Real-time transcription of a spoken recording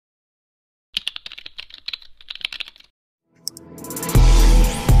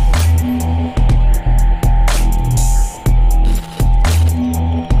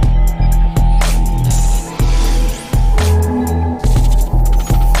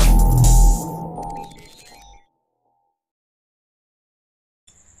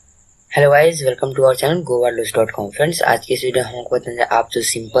Hello guys, welcome to our channel GoViralHost.com। Friends, आज की इस वीडियो हम आपको बताएंगे आप जो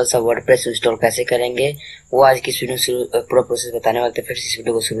सिंपल सा वर्डप्रेस इंस्टॉल कैसे करेंगे, वो आज की इस वीडियो में पूरा प्रोसेस बताने वाले थे। फिर इस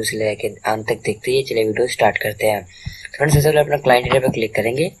वीडियो को शुरू से लेकर अंत तक देखते हैं। चलिए वीडियो स्टार्ट करते हैं। फ्रेंड्स, सबसे पहले अपना क्लाइंट एरिया पर क्लिक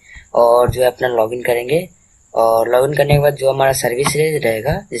करेंगे और जो है अपना लॉगिन करेंगे। और लॉगिन करने के बाद जो हमारा सर्विस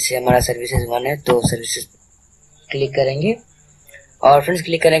रहेगा, जैसे हमारा सर्विसेज 1 है तो सर्विसेज क्लिक करेंगे। और फ्रेंड्स,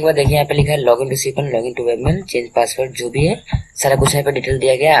 क्लिक करने के बाद देखिए यहाँ पे लिखा है login to cPanel, login to webmail, change password, जो भी है सारा कुछ यहाँ पे डिटेल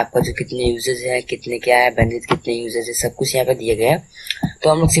दिया गया है। आपका जो कितने यूजर्स है, कितने क्या है, बैंडविड्थ कितने यूजर्स है, सब कुछ यहाँ पे दिया गया है। तो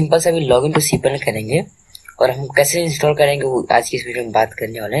हम लोग सिंपल सा भी लॉगिन टू cPanel करेंगे और हम कैसे इंस्टॉल करेंगे वो आज की इस वीडियो में बात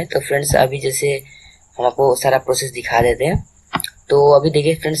करने वाले हैं। तो फ्रेंड्स, अभी जैसे हम आपको सारा प्रोसेस दिखा देते हैं। तो अभी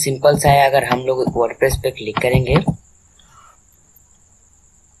देखिए फ्रेंड्स, सिंपल सा है। अगर हम लोग वर्डप्रेस पे क्लिक करेंगे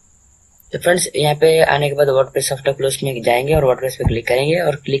तो फ्रेंड्स यहाँ पे आने के बाद वर्डप्रेस सॉफ्टक्लूज में जाएंगे और वर्डप्रेस पे क्लिक करेंगे।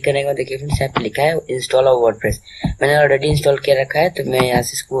 और क्लिक करने के बाद देखिए फ्रेंड्स, यहाँ पे लिखा है इंस्टॉल ऑफ वर्डप्रेस। मैंने ऑलरेडी इंस्टॉल किया रखा है तो मैं यहाँ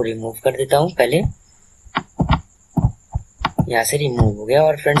से इसको रिमूव कर देता हूँ। पहले यहाँ से रिमूव हो गया।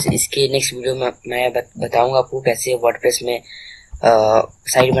 और फ्रेंड्स, इसके नेक्स्ट वीडियो में मैं बताऊंगा आपको कैसे वर्डप्रेस में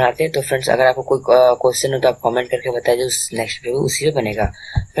साइट बनाते हैं। तो फ्रेंड्स, अगर आपको कोई क्वेश्चन हो तो आप कमेंट करके बताइए, उस नेक्स्ट वीडियो उसी पे बनेगा।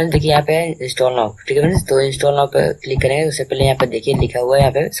 फ्रेंड्स देखिए यहाँ पे इंस्टॉल नाउ, ठीक है फ्रेंड्स। तो इंस्टॉल नाउ पे क्लिक करेंगे। उससे पहले यहाँ पे देखिए लिखा हुआ है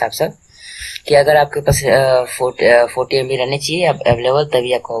यहाँ पे साफ साफ कि अगर आपके पास 40 MB रहने चाहिए अवेलेबल,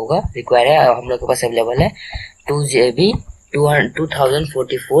 तभी आपका होगा, रिक्वायर है। हम लोग के पास अवेलेबल है 2 GB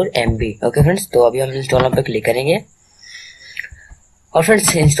 2044 MB। ओके फ्रेंड्स, तो अभी हम इंस्टॉल नाउ पे क्लिक करेंगे। और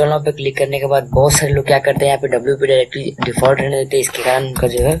फ्रेंड्स, इंस्टॉल नाउ पे क्लिक करने के बाद बहुत सारे लोग क्या करते हैं, यहाँ पे WP डायरेक्टरी डिफॉल्ट रहने देते हैं। इसके कारण उनका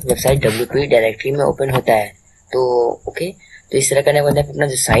जो है वेबसाइट WP डायरेक्टरी में ओपन होता है। तो ओके, तो इस तरह करने के बाद आप अपना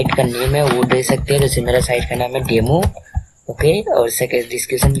जो साइट का नेम है वो दे सकते हैं। जैसे मेरा साइट का नाम है डेमो, ओके। और सेकंड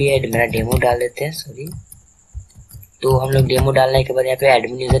डिस्क्रिप्शन भी है, मेरा डेमो डाल देते हैं, सॉरी। तो हम लोग डेमो डालने के बाद यहाँ पे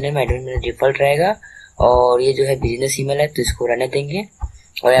एडमिन यूजर नेम, एडमिन मेरा डिफॉल्ट रहेगा। और ये जो है बिजनेस ईमेल है तो इसको रहने देंगे।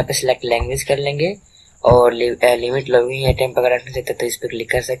 और यहाँ पे सिलेक्ट लैंग्वेज कर लेंगे। और लिमिट लॉगिन या टाइम अगर रखना चाहते हैं तो इस पर क्लिक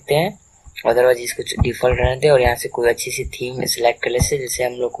कर सकते हैं। अदरवाइज इसको डिफॉल्ट रहने दें। और यहाँ से कोई अच्छी सी थीम सिलेक्ट कर लेते हैं। जैसे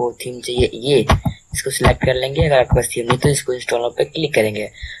हम लोग को थीम चाहिए ये, इसको सिलेक्ट कर लेंगे। अगर आपके पास थीम नहीं तो इसको इंस्टॉल पे क्लिक करेंगे।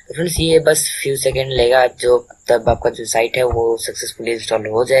 तो फ्रेंड्स, ये बस फ्यू सेकंड लेगा, जो तब आपका जो साइट है वो सक्सेसफुली इंस्टॉल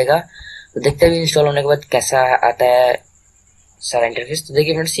हो जाएगा। तो देखते हैं इंस्टॉल होने के बाद कैसा आता है सारा इंटरफेस। तो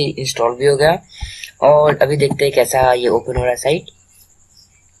देखिए फ्रेंड्स, ये इंस्टॉल भी हो गया। और अभी देखते हैं कैसा ये ओपन हो रहा है साइट।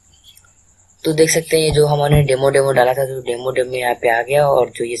 तो देख सकते हैं ये जो हमने डेमो डाला था, तो डेमो यहाँ पे आ गया। और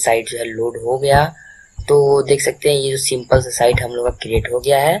जो ये साइट जो है लोड हो गया। तो देख सकते हैं ये जो सिंपल सा साइट हम लोग का क्रिएट हो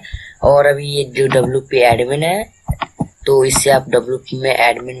गया है। और अभी ये जो WP एडमिन है, तो इससे आप WP में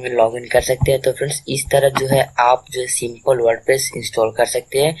एडमिन में लॉगिन कर सकते हैं। तो फ्रेंड्स, इस तरह जो है आप जो है सिंपल वर्डप्रेस इंस्टॉल कर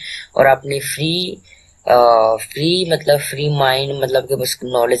सकते हैं। और अपनी फ्री माइंड, मतलब कि बस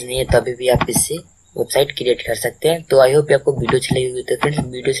नॉलेज नहीं है तभी भी आप इससे वेबसाइट क्रिएट कर सकते हैं। तो आई होप आपको वीडियो अच्छी लगी हुई। तो फ्रेंड्स,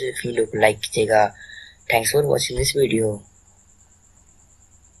 वीडियो को लाइक कीजिएगा। Thanks for watching this video.